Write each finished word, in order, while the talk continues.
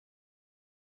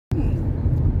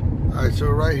Alright, so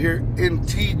right here in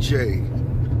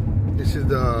TJ, this is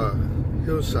the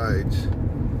hillsides,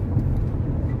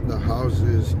 the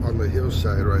houses on the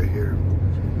hillside right here.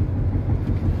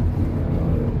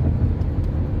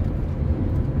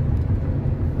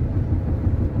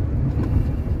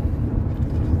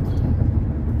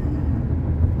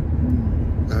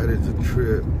 That is a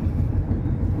trip.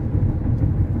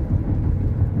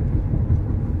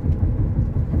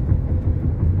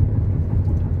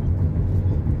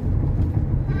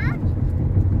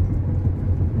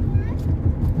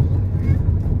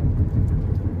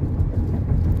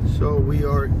 So we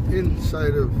are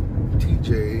inside of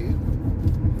TJ.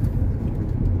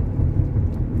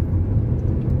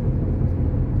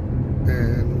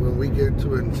 And when we get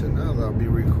to Ensenada, I'll be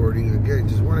recording again.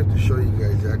 Just wanted to show you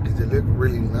guys that because they look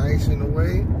really nice in a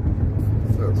way,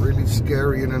 but really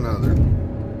scary in another.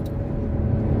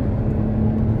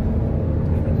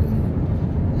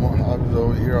 More houses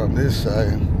over here on this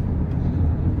side.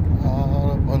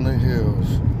 All up on the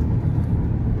hills.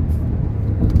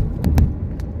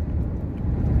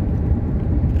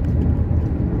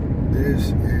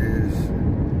 This is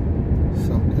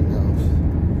something else.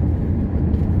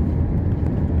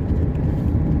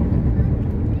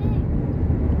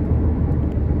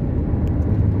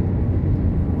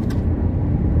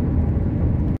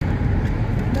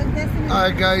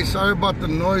 Alright guys, sorry about the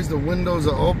noise, the windows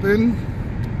are open.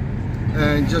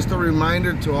 And just a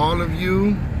reminder to all of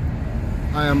you,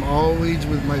 I am always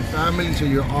with my family, so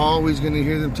you're always going to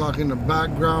hear them talking in the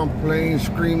background, playing,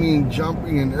 screaming,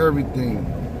 jumping, and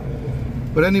everything.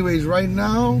 But anyways, right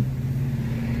now,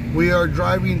 we are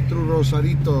driving through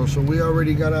Rosarito. So we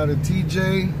already got out of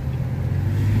TJ.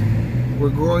 We're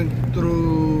going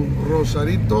through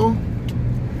Rosarito.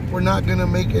 We're not gonna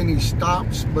make any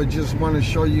stops, but just want to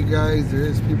show you guys there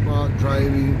is people out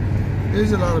driving.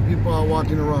 There's a lot of people out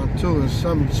walking around too in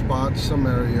some spots, some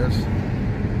areas.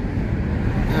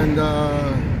 And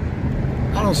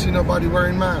I don't see nobody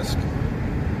wearing masks.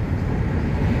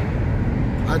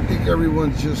 I think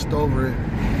everyone's just over it.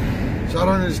 So I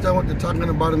don't understand what they're talking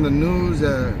about in the news,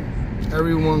 that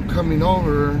everyone coming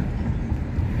over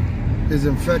is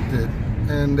infected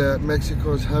and that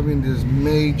Mexico is having this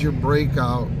major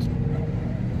breakout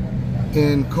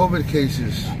in COVID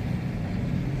cases.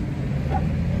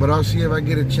 But I'll see if I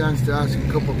get a chance to ask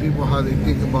a couple people how they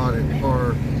think about it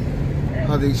or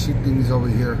how they see things over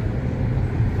here.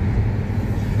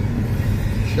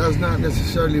 That's not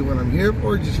necessarily what I'm here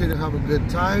for, just here to have a good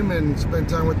time and spend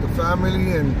time with the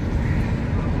family and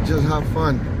just have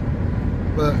fun.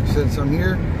 But since I'm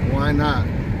here, why not?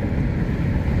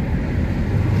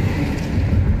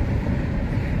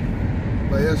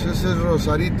 But yes, this is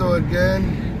Rosarito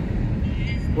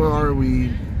again. Where are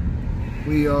we?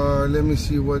 We are, let me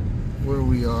see where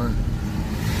we are.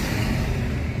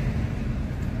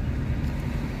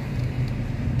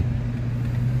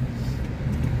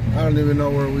 I don't even know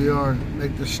where we are.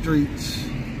 Like the streets.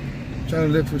 I'm trying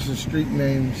to look for some street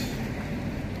names.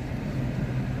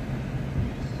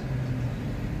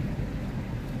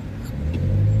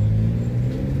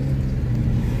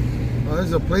 Oh,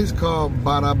 there's a place called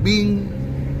Barabing.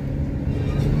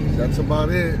 That's about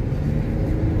it.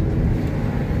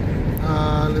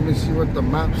 Let me see what the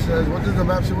map says. What does the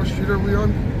map say? What street are we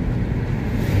on?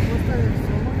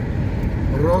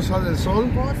 Rosa del Sol?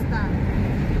 Costa.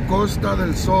 Costa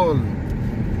del Sol.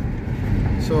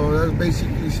 So that's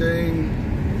basically saying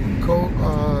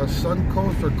sun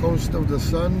coast or coast of the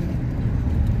sun.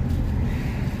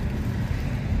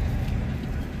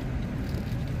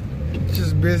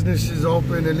 Just businesses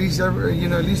open. At least at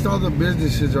least all the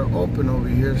businesses are open over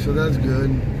here, so that's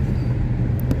good.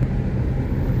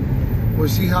 We'll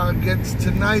see how it gets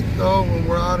tonight though when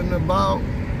we're out and about.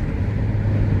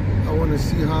 I want to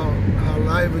see how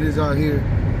live it is out here.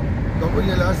 Don't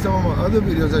forget, last time on my other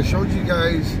videos, I showed you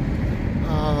guys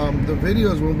the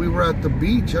videos when we were at the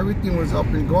beach. Everything was up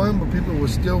and going, but people were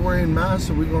still wearing masks,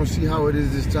 so we're going to see how it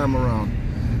is this time around.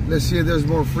 Let's see if there's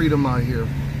more freedom out here.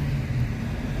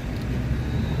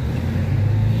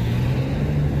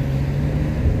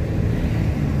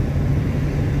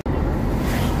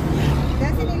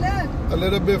 A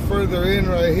little bit further in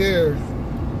right here.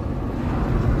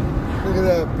 Look at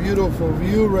that beautiful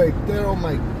view right there. Oh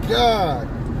my God.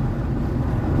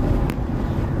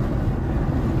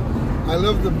 I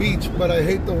love the beach, but I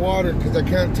hate the water because I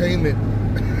can't tame it.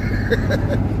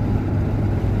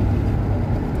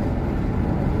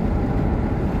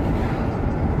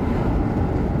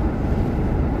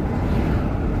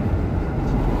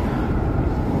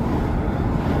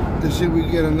 Let's see if we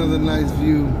get another nice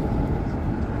view.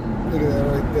 Look at that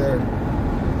right there.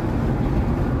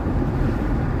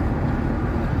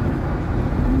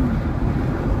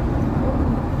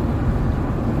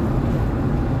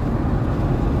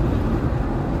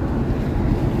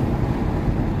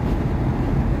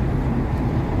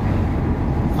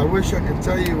 wish I could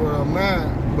tell you where I'm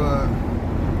at, but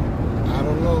I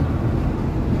don't know.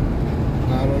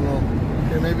 I don't know.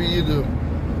 Okay, maybe you do.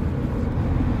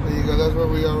 There you go. That's where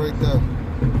we are right there.